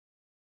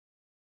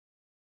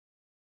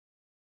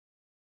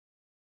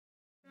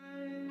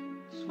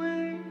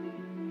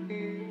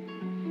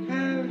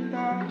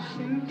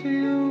sing to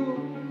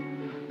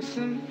you a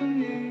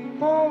symphony.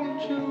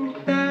 Won't you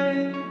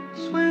dance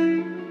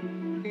with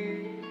me?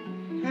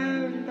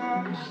 And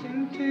I'll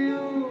sing to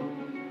you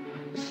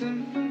a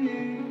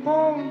symphony.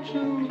 Won't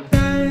you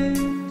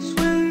dance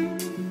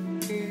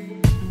with me?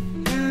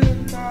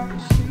 And I'll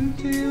sing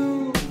to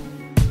you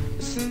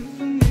a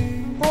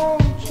symphony.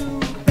 Won't you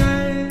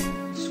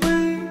dance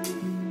with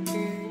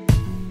me?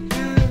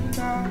 And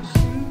I'll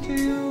sing to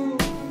you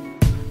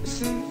a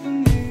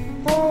symphony.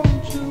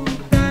 Won't you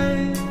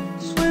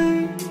dance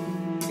with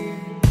me?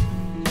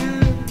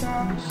 And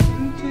I'll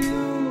sing to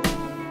you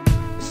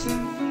a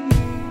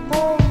symphony.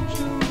 Won't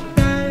you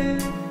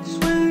dance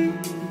with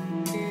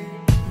me?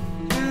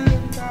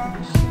 And I'll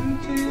sing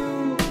to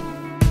you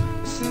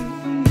a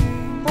symphony.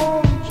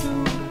 Won't you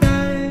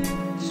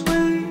dance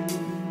with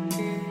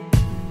me?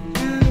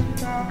 And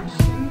I'll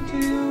sing to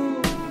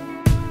you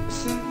a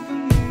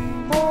symphony.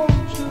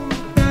 Won't you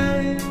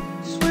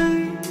dance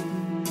with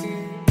me?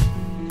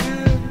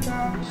 And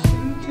I'll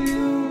sing to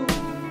you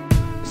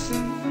a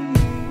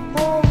symphony.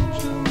 Won't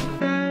you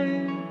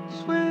dance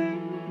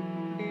with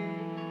me?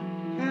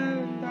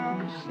 And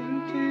I'll sing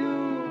to you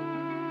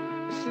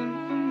a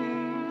symphony.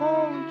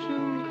 Won't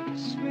you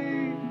kiss me?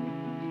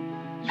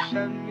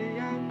 Shut me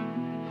up,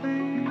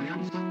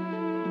 please.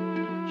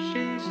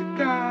 She's a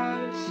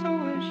goddess, a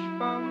wish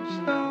from a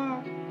star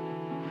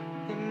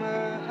in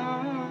my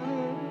heart.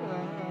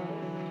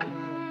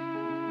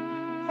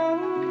 Oh,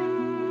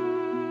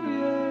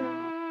 yeah.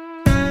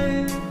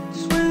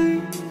 Dance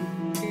with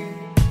me,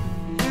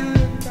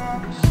 and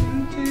I'll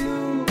sing to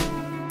you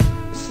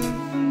a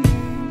symphony.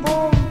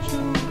 Won't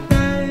you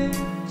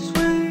dance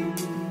with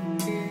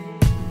me?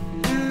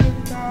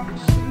 And I'll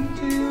sing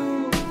to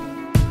you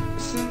a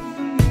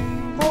symphony.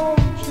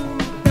 Won't you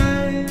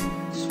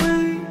dance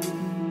with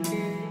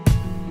me?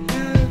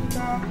 And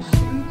I'll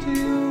sing to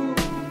you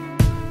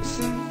a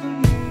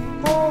symphony.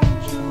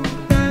 Won't you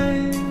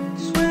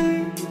dance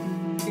with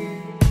me?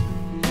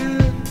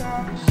 And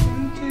I'll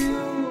sing to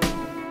you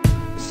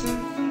a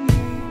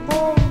symphony.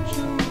 Won't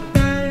you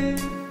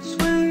dance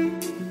with,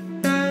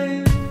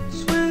 dance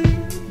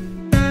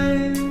with,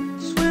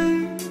 dance with?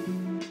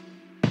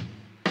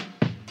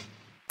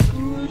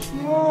 Who's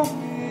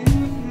morning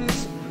with Miss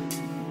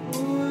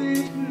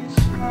Boydness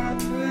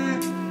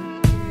Heartland?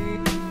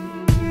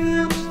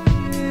 Yes,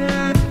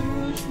 yeah,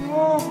 who's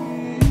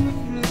morning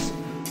with Miss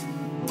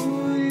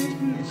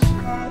Boydness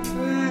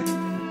Heartland?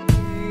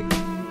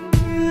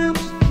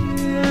 Yes,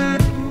 yeah,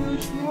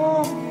 who's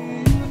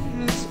morning with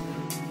Miss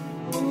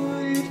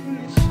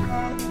Boydness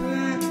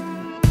Heartland?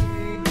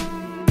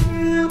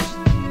 Yes,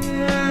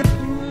 yeah,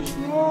 who's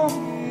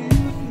morning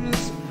with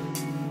Miss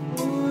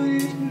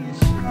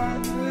Boydness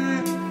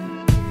Heartland?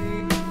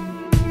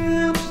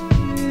 Yes,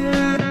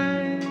 yeah,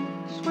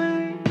 dance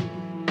with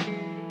me,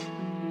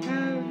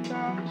 and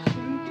I'll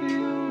sing to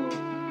you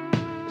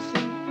a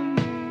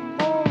symphony.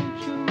 Won't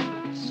you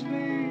kiss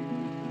me?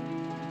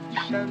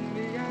 Shut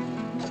me up,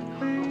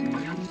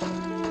 please.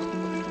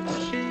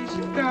 She's a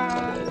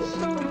goddess,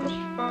 so much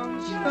from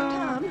the start.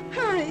 Tom,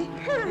 hurry,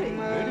 hurry.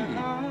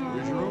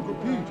 Where's your Uncle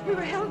Pete? We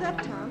were held up,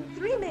 Tom.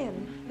 3 men.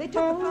 They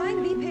took the Pine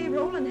V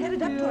payroll and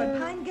headed up toward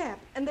Pine Gap,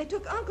 and they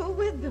took Uncle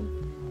with them.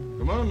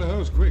 Come on in the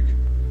house quick.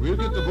 We'll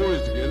get the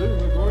boys together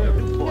and we'll go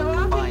after them. No, I'll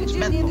take combines the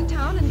Jimmy into menthol,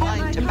 town and get my fine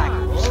car.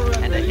 tobaccos, All right,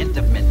 and a lady. hint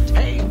of mint.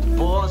 Hey,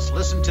 boss,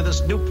 listen to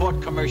this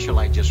Newport commercial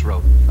I just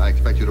wrote. I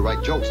expect you to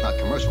write jokes, not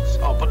commercials.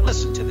 Oh, but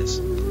listen to this.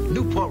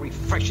 Newport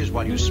refreshes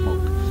while you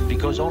smoke,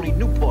 because only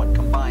Newport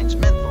combines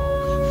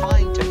menthol,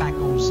 fine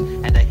tobaccos,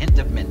 and a hint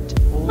of mint.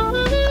 Oh,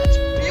 that's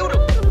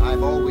beautiful.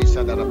 I've always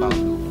said that about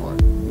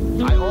Newport.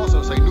 I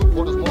also say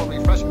Newport is more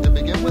refreshing to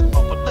begin with.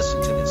 Oh, but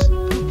listen to this.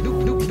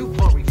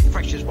 Newport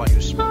refreshes while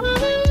you smoke.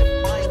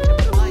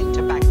 Fine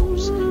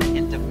tobaccos, a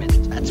hint of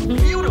mint. That's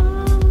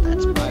beautiful.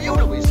 That's I've beautiful.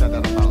 always said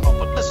that about Oh,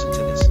 but listen to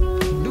this.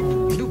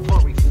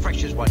 Newport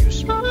refreshes while you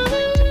smoke.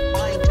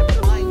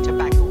 Fine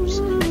tobaccos,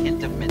 a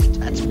hint of mint.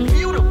 That's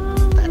beautiful.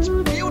 That's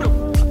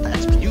beautiful.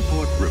 That's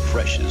Newport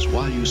refreshes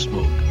while you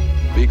smoke,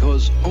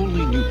 because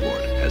only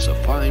Newport has a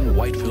fine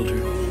white filter,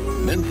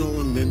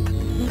 menthol and mint,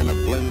 and a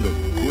blend of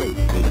great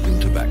Philippine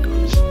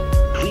tobaccos.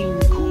 Clean,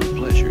 cool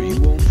pleasure you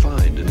won't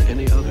find in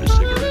any other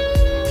cigarette.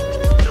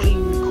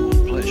 Clean, cool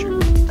pleasure.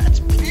 That's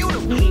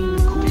beautiful. Clean,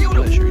 cool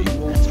pleasure you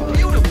won't find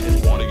in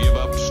any Want to give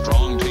up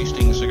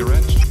strong-tasting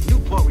cigarettes?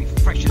 Newport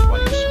refreshes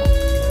while you smoke,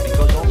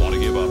 because only Want to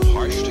give up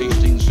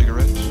harsh-tasting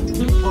cigarettes?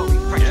 Newport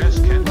refreshes. Yes,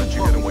 can't let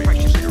you get away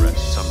from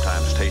cigarettes.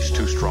 Sometimes taste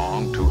too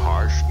strong, too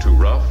harsh, too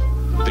rough.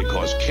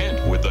 Because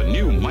Kent, with the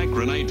new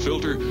Micronite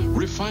filter,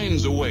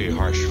 refines away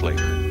harsh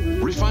flavor,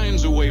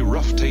 refines away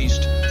rough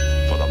taste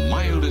for the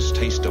mildest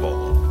taste of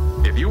all.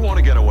 If you want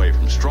to get away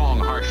from strong,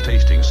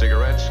 harsh-tasting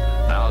cigarettes,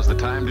 now's the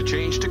time to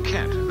change to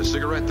Kent, the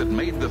cigarette that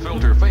made the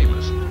filter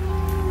famous.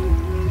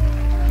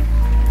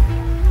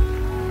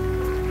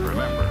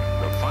 Remember,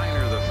 the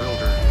finer the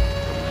filter,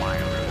 the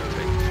milder the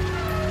taste.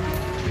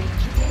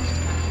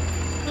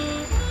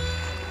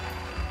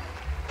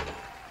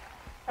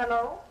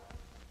 Hello?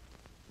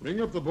 Ring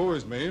up the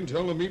boys, May, and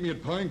tell them to meet me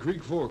at Pine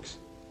Creek Forks.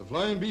 The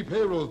Flying Bee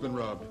payroll's been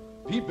robbed.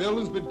 Pete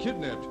Belden's been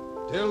kidnapped.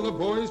 Tell the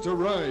boys to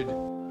ride.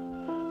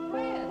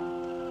 Fred!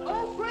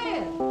 Oh,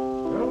 Fred!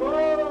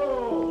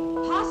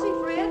 Hello! Posse,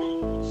 Fred!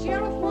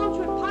 Sheriff wants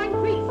you at Pine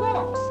Creek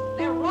Forks.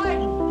 They're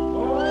riding.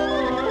 All right.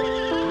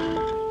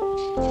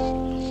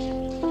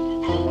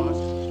 Boss,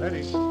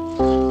 steady.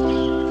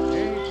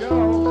 Hey, Joe.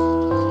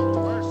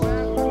 Where's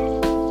Sandler?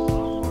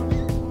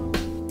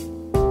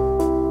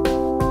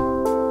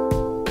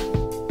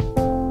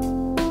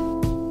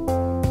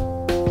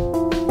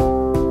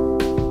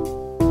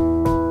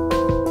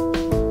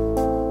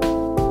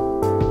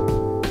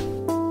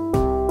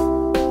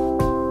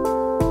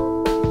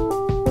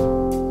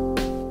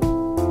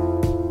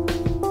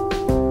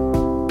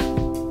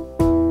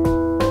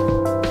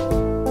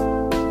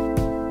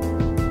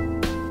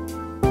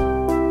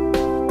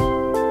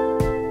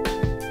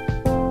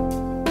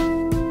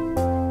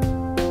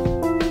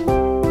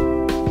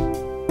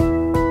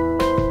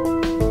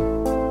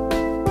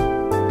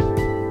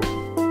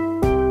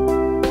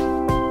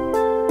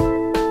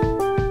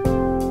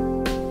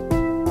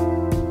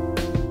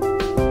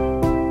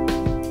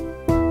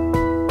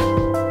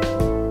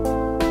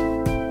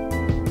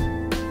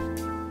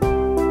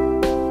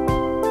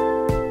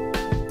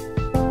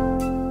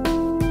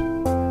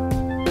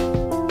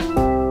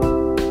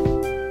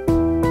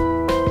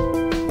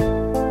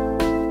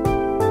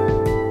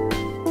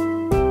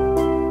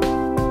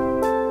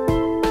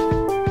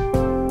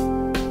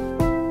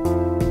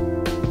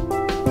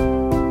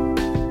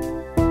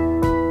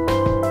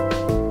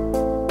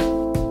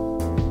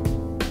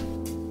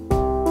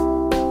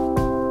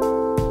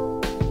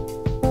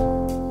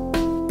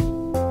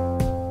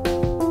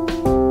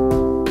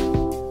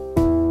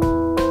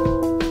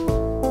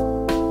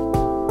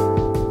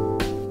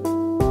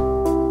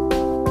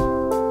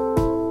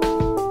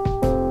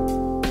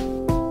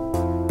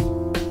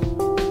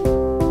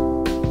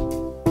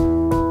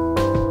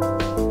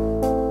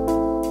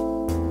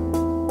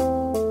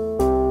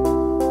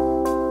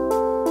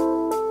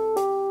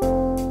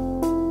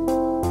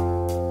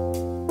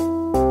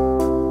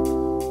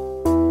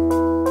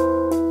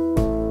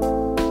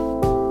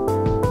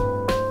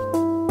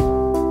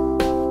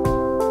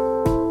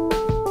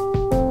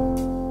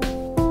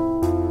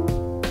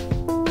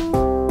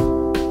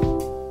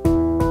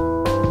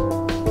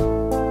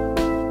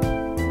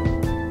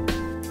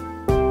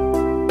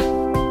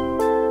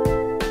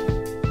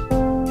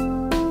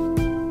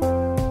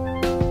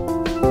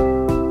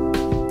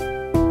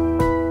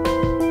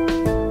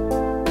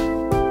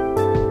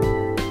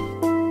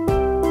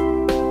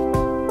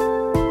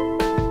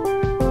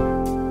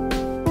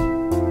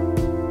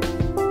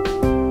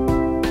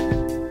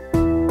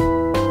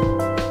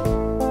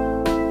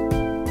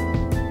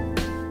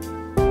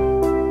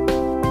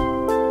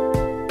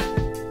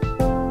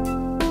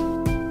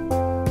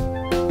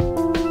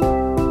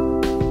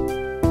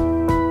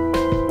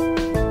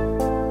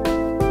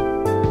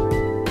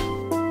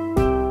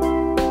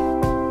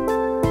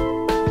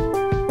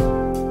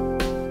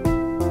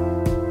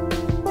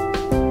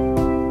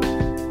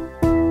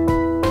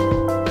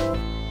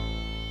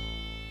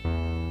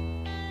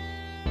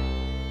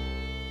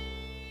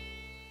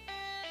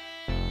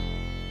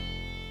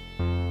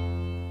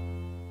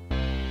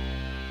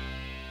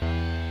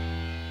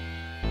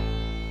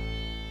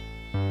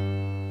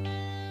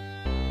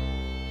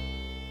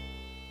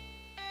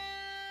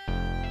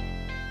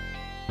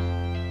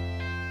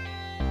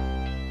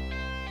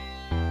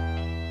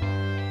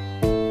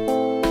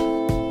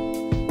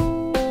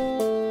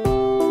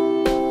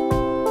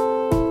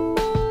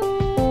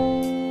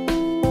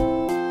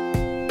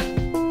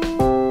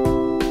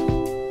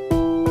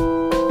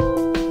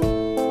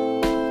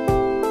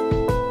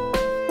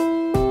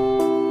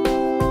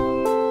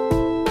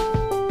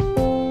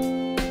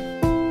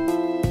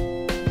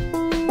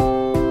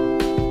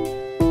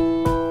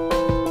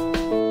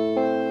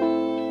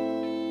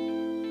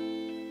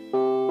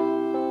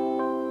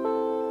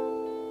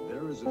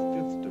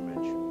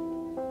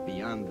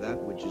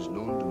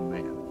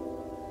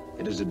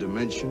 is a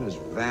dimension as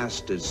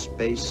vast as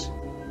space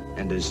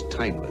and as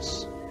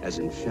timeless as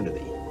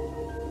infinity.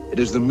 It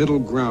is the middle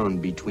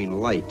ground between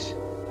light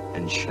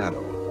and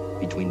shadow,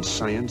 between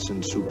science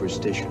and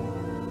superstition,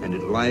 and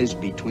it lies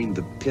between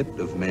the pit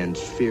of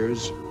man's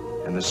fears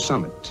and the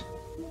summit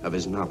of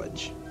his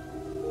knowledge.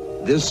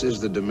 This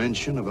is the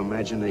dimension of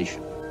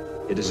imagination.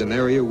 It is an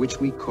area which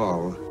we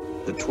call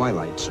the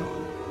Twilight Zone.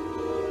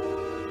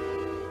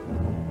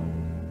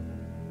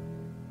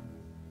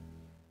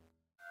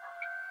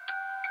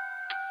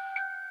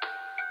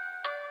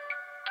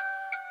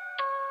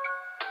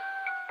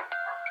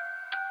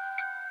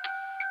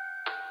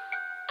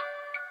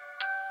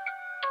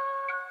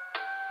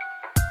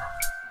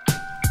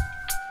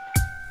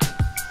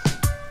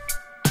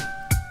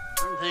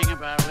 One thing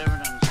about living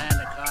in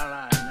Santa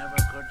Carla I never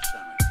could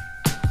stomach.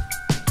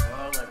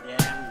 All the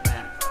damn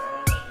bank,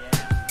 all the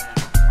damn bank,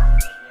 all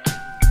the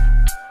damn bank,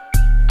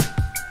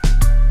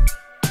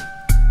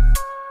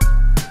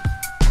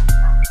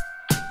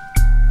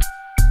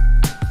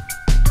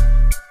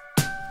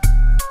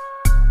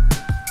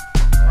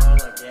 all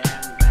the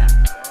damn bank,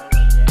 all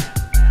the damn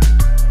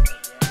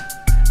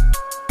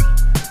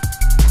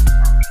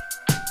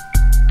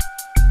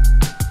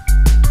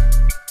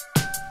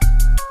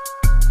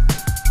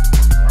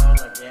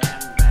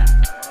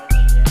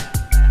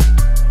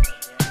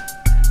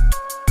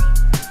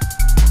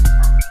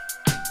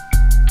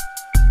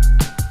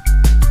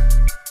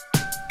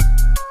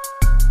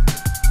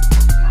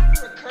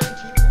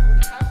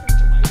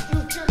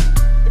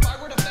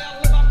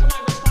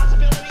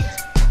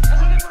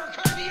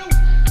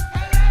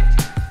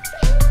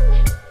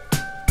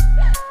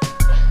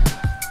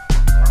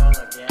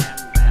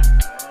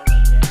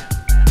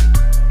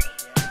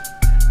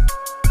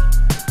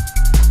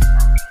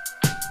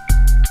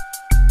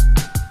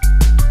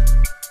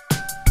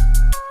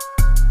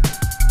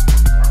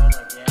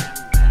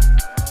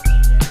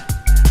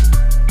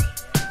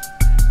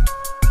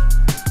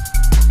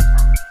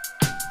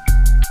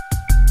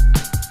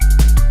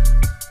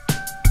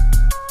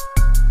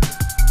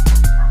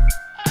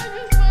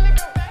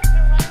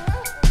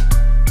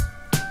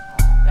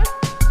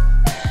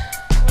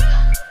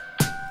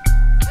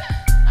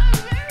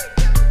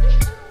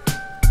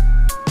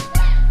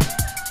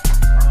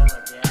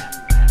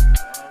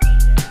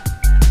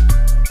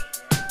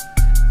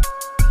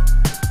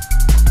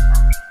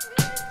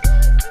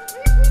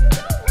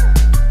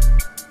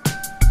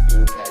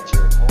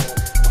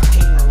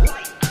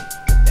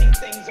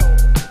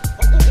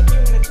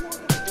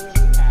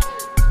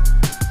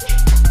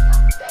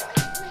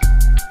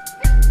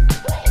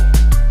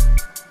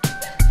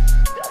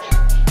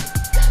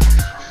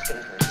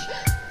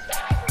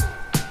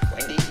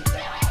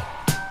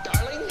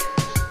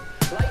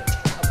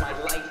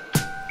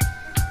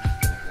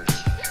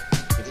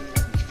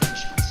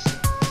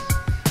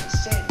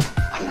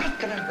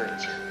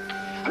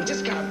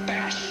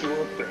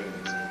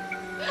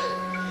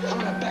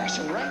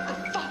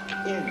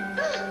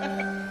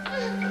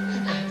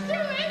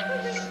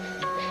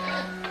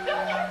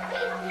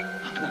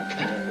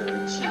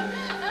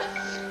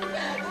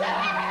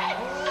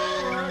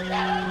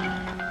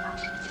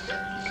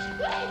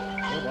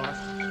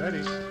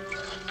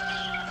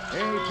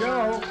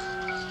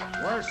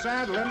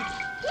saddling.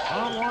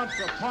 Tom wants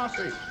a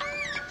posse.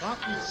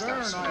 Something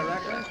stern, I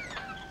reckon.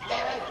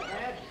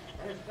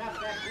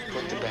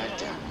 Put the bag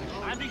down.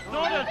 And it's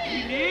not a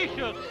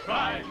delicious.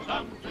 Try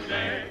some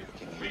today.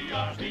 We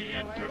are the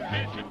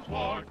Intermission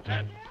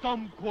Quartet.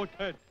 Some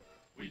quartet.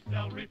 We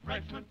sell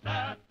refreshments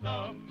at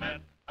the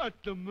Met. At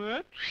the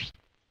Met?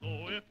 So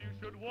if you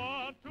should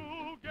want to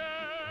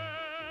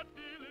get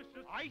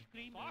delicious ice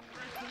cream,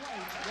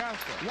 Yes,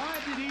 sir. Why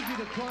is it easier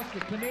to cross the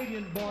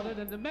Canadian border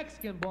than the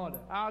Mexican border?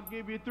 I'll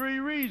give you 3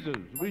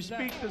 reasons. We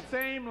speak the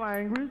same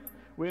language,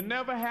 we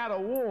never had a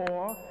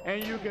war,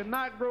 and you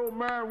cannot grow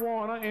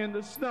marijuana in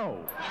the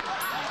snow.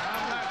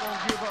 I'm not going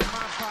to give up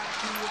my pot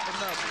to you for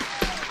nothing.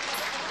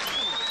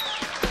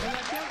 And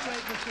at that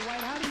rate, Mr.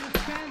 White, how do you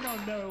stand on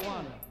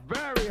marijuana?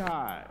 Very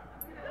high.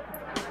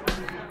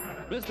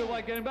 Mr.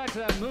 White, getting back to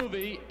that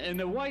movie, in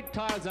the White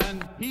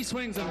Tarzan, he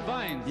swings on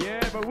vines.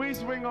 Yeah, but we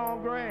swing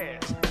on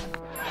grass.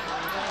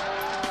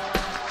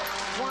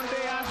 One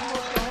day I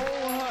smoked the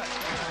whole hut.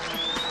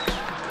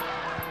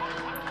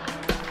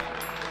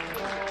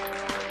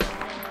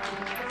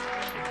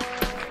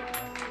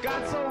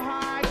 Got so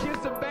high, I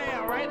kissed a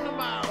bear right in the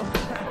mouth.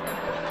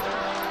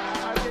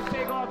 I said,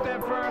 take off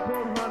that fur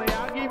coat, honey.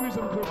 I'll give you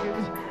some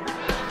cookies.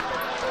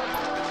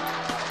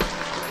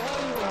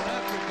 While you were in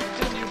Africa,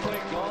 didn't you play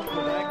golf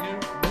with Agnew?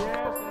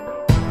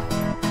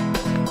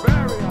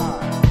 Very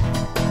high.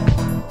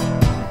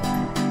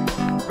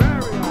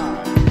 Very high. Very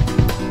high.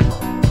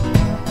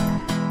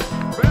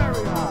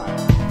 Very high.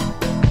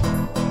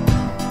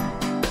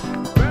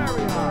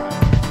 Very, very high.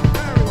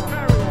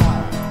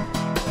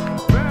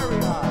 Very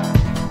high. Very high.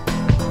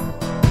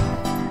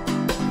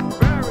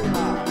 Very high. Very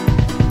high.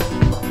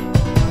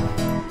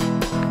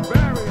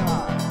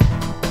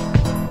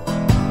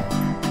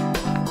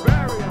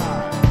 Very, very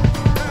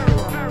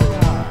high.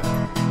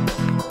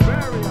 Very high.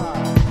 Very high.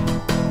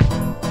 Very high.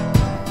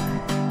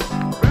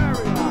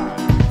 Very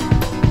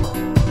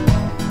high.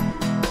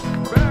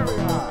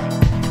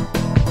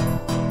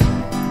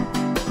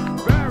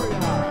 Very,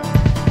 very high.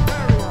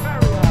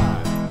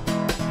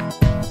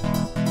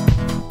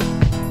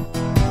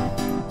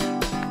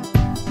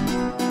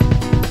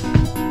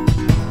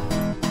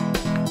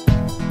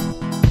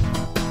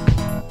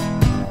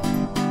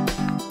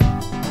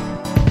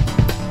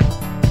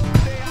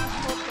 Day I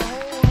smoked the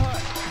whole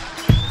hut.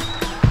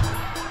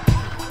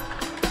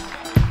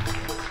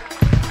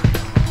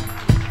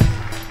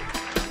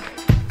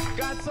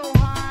 Got so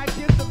high, I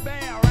kissed a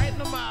bear right in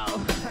the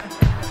mouth.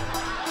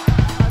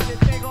 I said,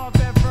 take off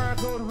that fur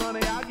coat,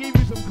 honey. I'll give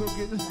you some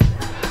cookies.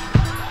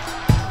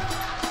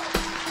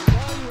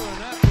 While you were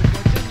in Africa,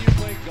 didn't you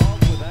play golf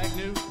with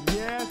Agnew?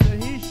 Yes,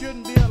 and he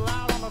shouldn't be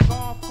allowed on a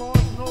golf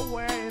course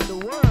nowhere in the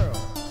world.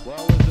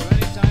 Well, was there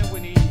any time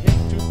when he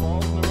hit 2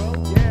 balls in a row?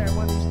 Yeah,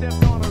 when he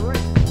stepped on a rake.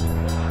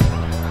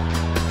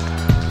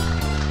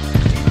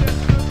 He just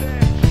stood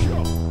there and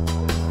shook.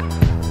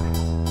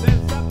 Said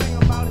something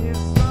about his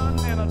son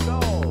and a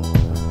dog.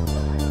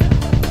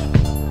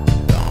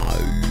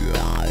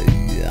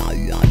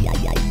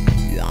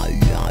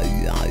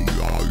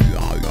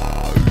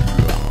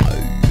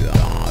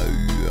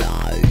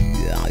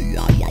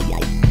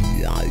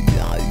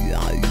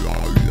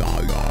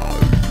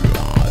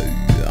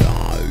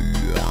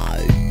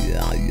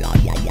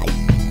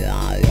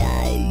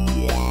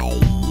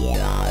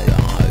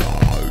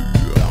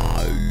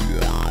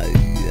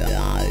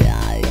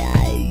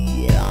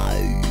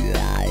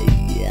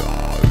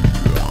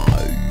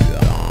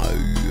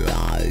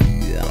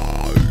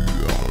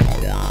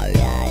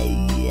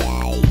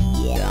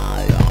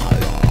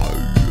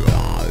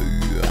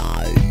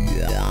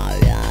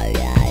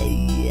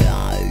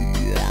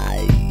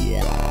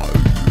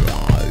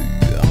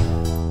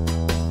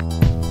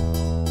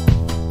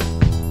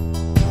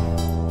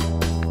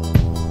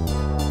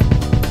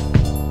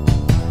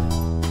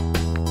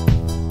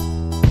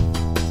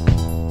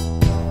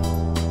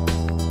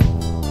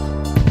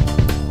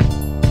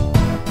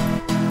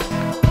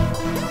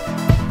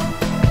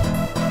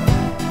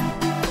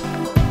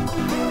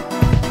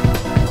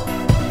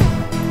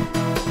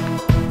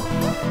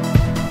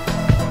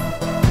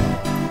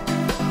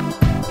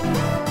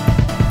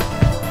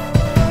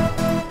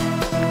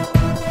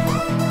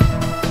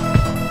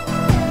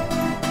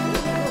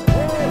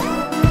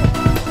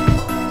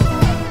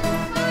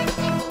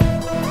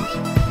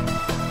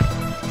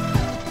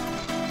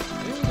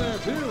 Hey there,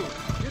 Bill.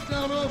 Get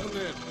down off of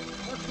it.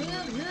 I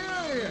can't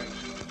hear you.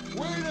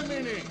 Wait a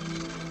minute.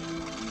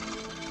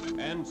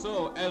 And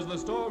so, as the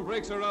storm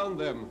breaks around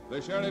them, the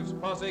sheriff's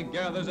posse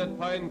gathers at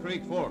Pine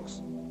Creek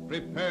Forks,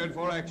 prepared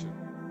for action.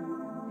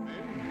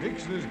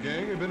 Hicks and his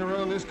gang have been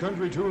around this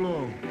country too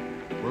long.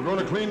 We're going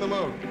to clean them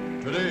out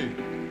today.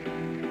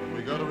 But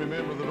we got to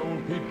remember that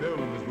old Pete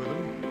Bellin is with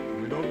them.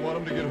 And we don't want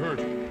him to get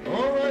hurt.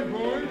 All right,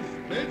 boys.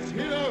 Let's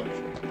hit out.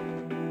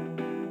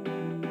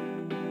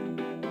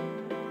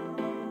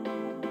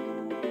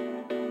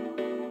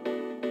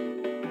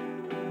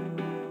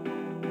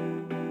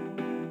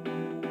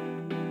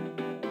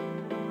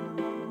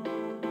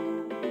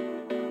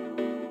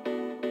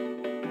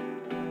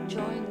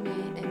 Join me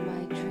in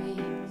my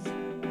dreams.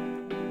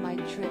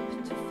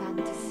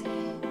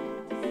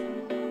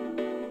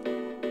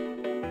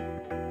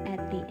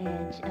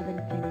 edge of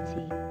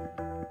infinity.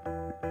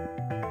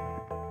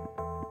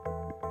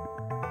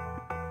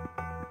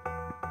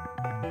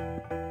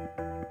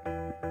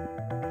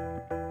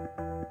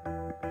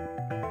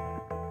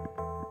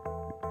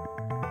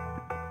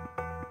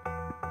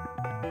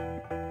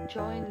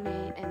 Join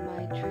me in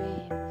my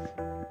dreams.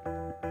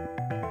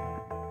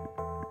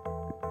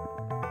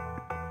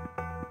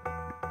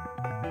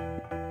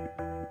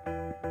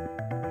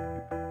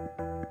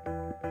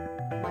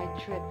 My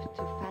trip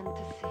to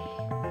fantasy.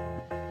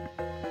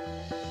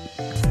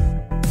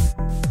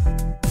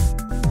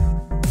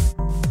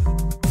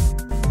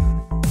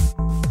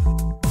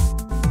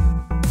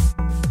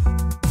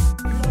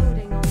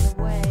 Floating on the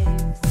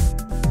waves.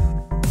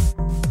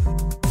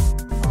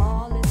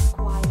 All is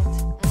quiet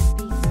and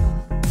peaceful.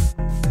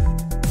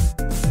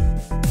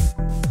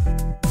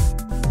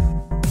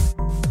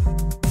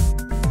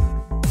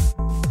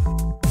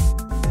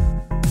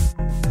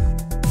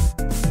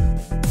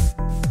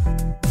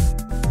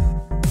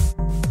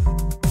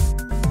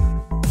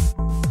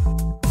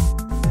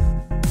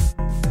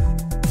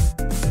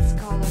 Its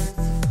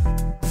colors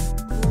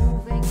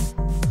moving,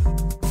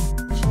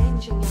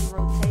 changing and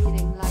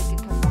rotating like a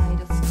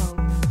kaleidoscope.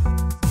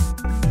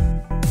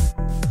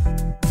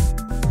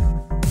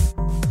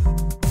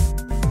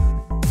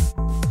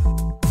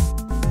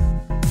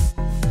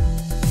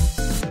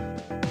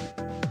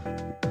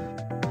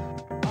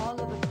 All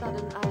of a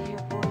sudden I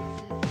hear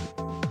voices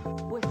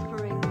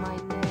whispering my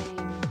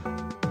name.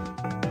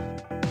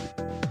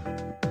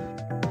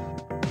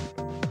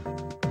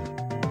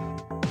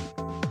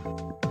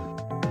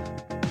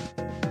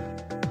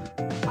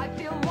 I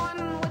feel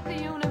one with the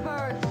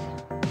universe.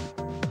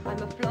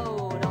 I'm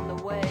afloat on the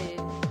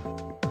waves.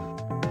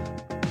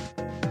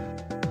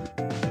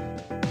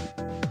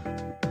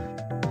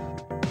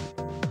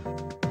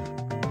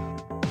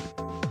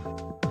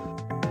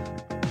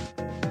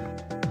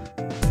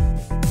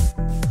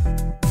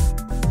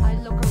 I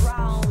look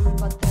around,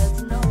 but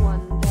there's no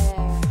one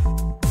there.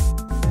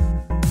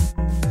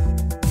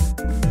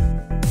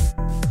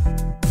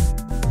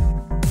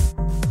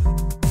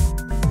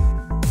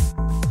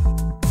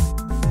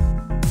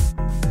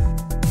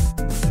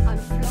 I'm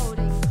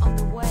floating on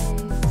the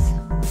waves.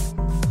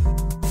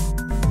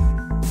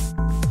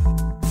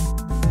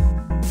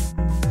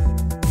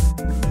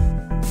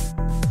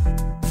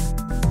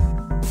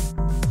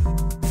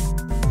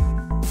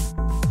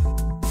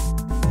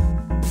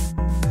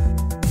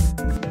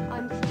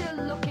 I'm still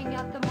looking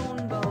at the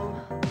moonbow.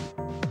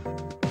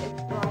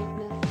 Its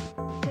brightness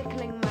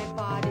tickling my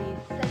body,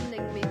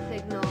 sending me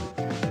signals,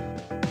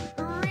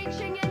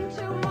 reaching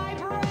into my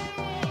brain.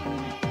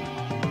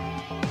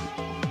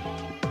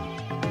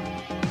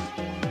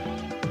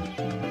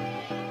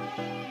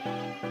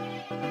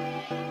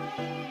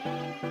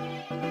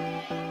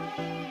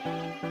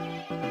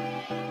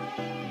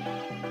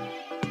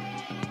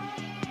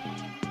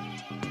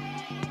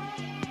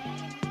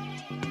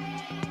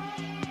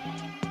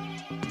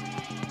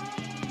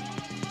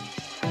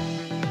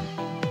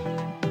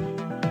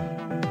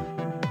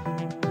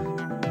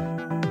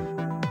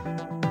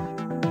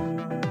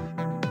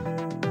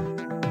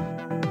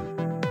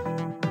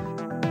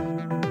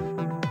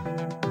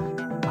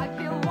 I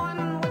feel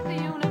one with the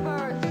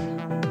universe.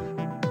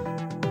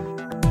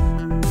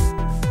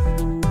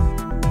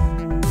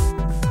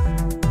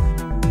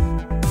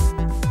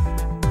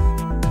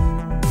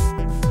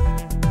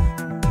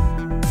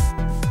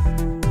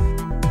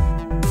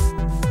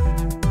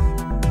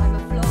 I'm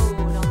afloat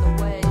on the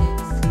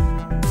waves.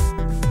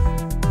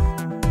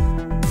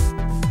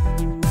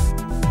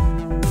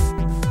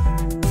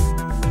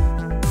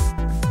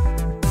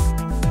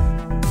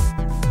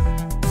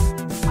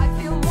 I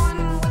feel one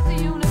with the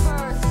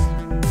universe.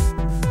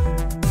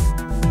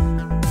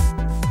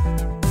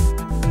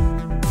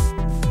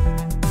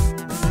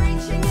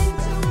 Reaching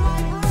into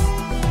my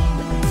brain.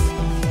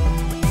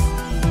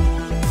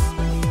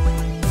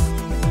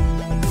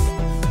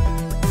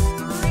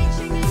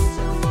 Reaching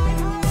into my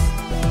brain.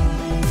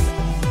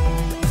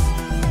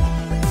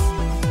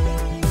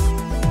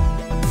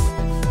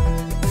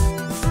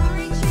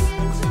 Reaching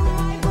into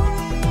my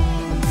brain.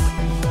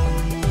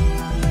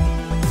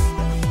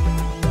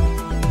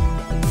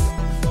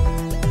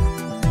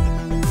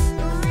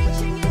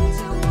 Reaching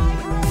into my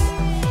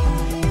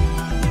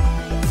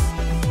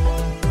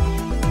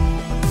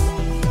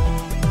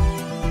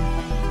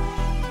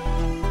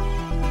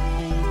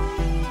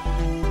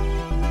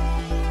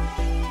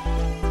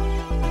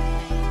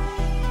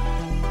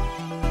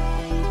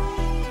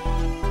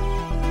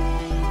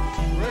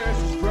Grass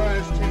is dry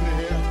as tinder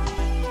here.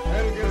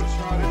 That'll get it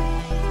started.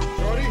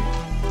 Shorty,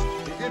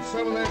 you get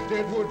some of that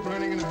dead wood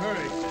burning in a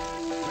hurry.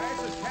 Grass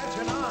is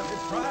catching on.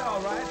 It's dry,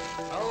 all right.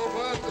 How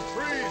about the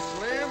trees,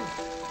 Slim?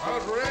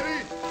 Out ready?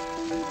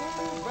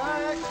 Move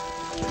back.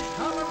 She's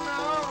coming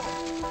now.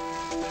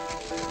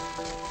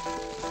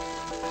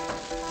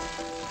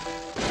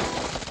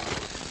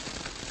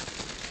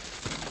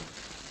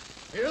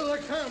 Here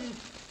they come.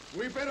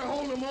 We better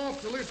hold them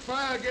off till this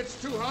fire gets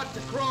too hot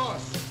to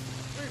cross.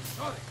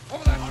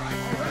 Over that track.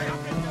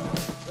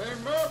 They're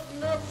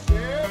melting up,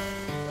 Sheriff.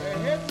 They're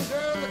heading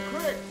down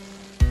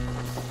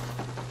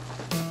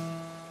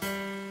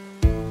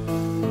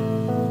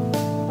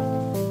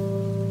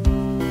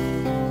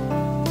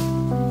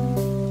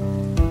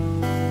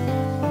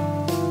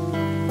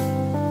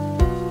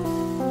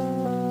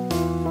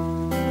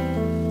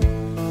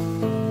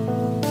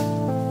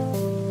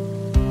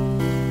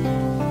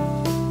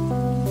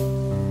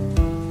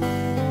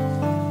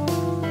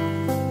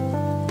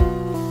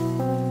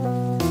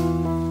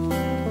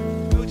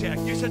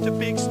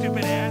big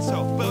stupid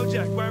asshole.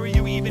 Bojack, why were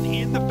you even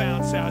in the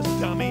bounce house,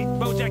 dummy?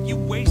 Bojack, you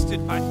wasted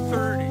my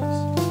 30s.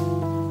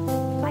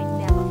 I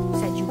never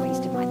said you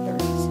wasted my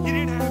 30s. You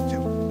didn't have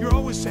to. You're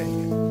always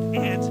saying it.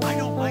 And I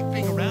don't like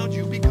being around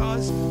you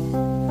because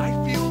I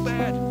feel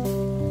bad.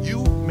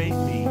 You make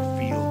me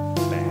feel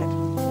bad.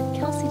 If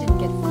Kelsey didn't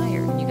get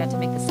fired and you got to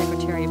make the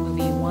Secretariat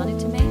movie you wanted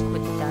to make,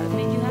 would that have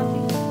made you happy?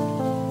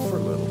 For a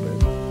little bit.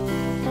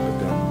 But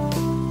then,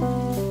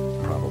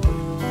 probably.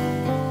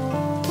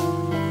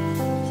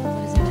 So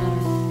what does it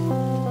matter?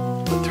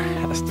 But there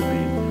has to be.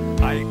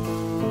 I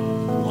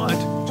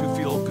want to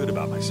feel good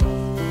about myself.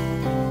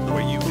 The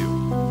way you do.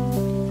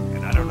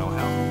 And I don't know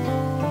how.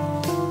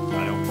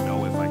 I don't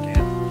know if I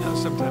can. You know,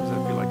 sometimes I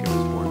feel like I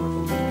was born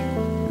with a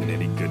leak. And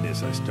any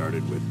goodness I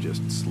started with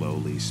just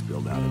slowly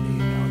spilled out of me,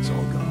 and now it's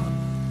all gone.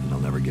 And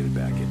I'll never get it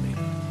back in me.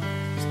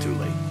 It's too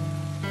late.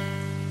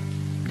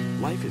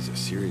 Life is a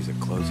series of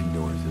closing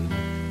doors, isn't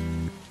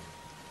it?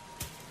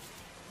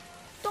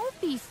 Don't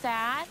be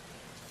sad.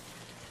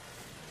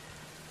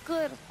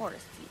 Good horsey.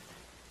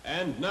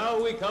 And now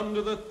we come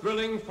to the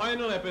thrilling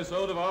final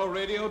episode of our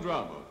radio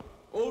drama.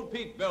 Old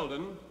Pete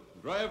Belden,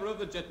 driver of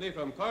the jitney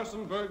from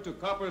Carsonburg to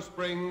Copper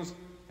Springs,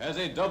 has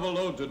a double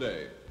load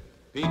today.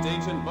 Pete's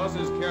ancient bus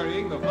is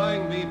carrying the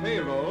Flying V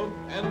payroll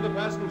and the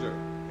passenger,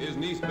 his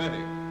niece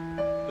Betty.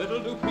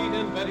 Little do Pete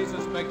and Betty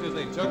suspect as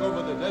they chug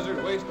over the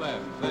desert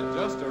wasteland that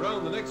just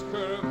around the next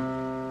curve,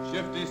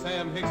 Shifty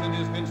Sam Hicks and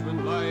his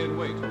henchmen lie in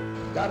wait.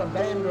 Got a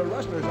band of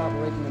rustlers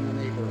operating in the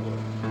neighborhood.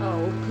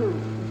 Oh, pooh.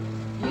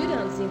 You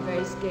don't seem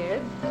very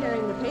scared,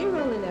 carrying the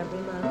payroll in every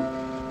month.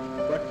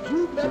 But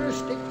you better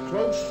stick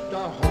close to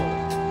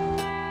home.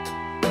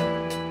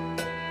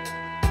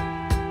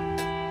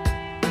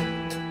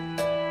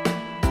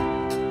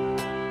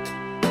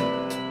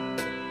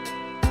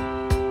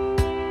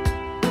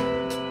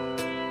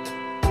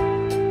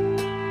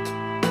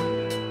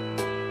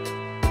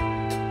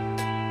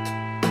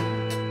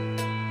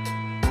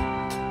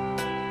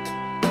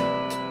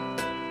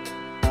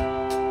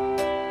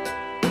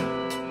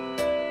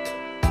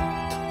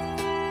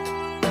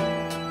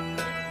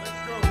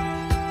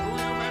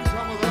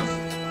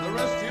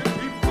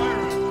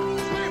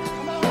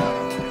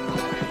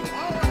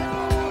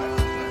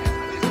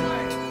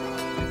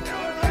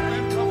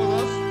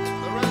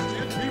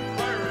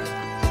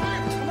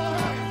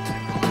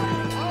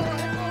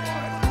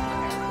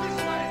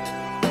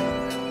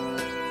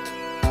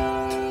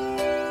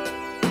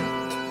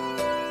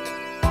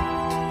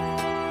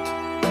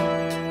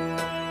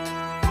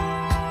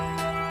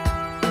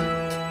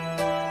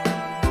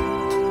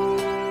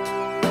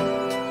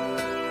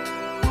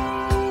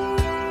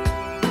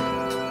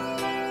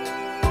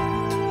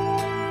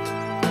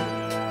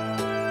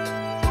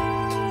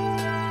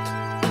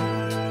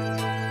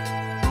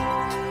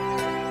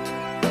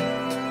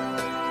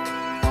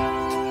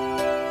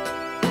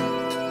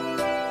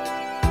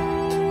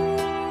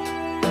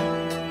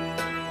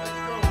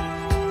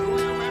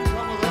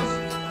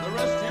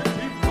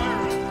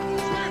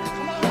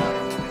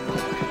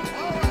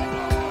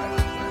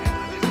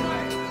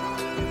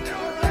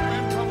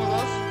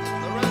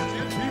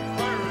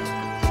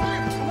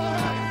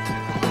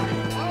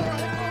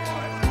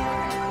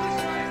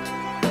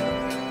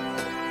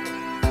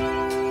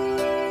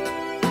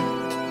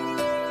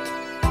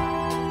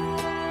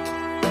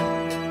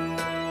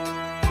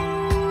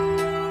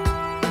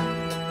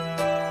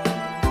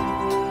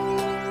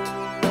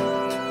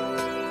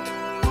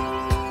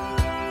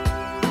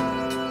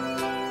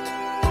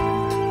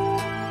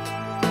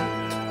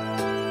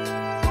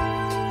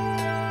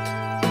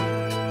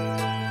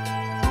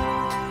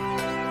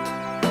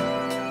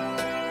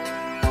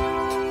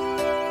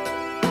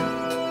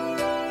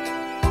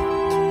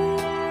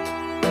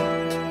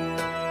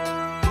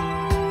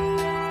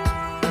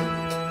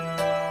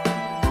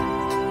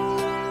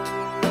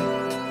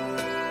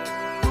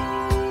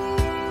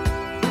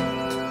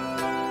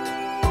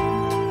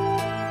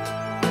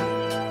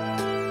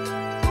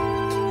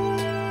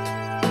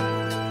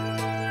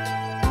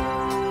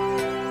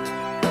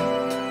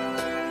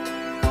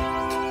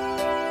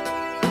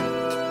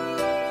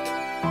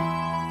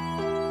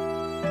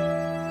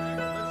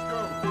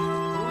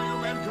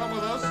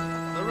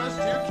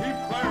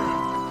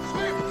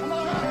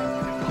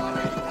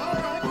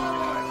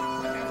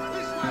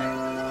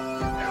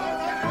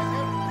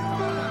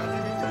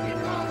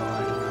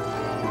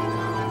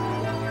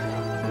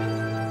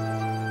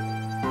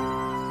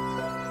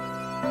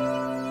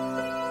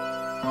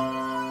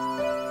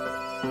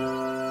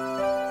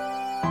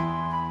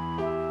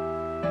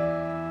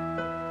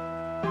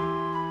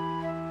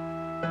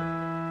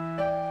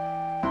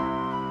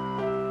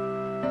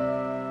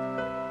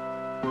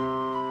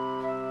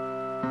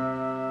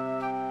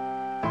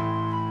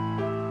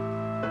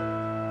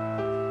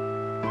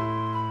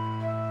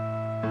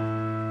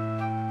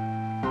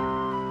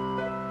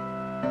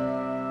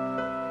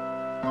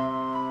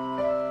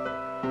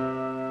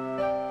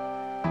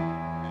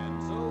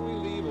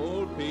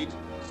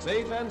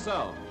 safe and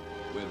sound,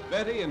 with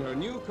Betty in her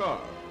new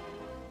car.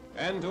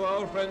 And to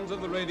our friends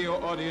of the radio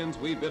audience,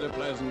 we bid a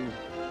pleasant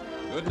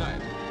good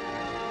night.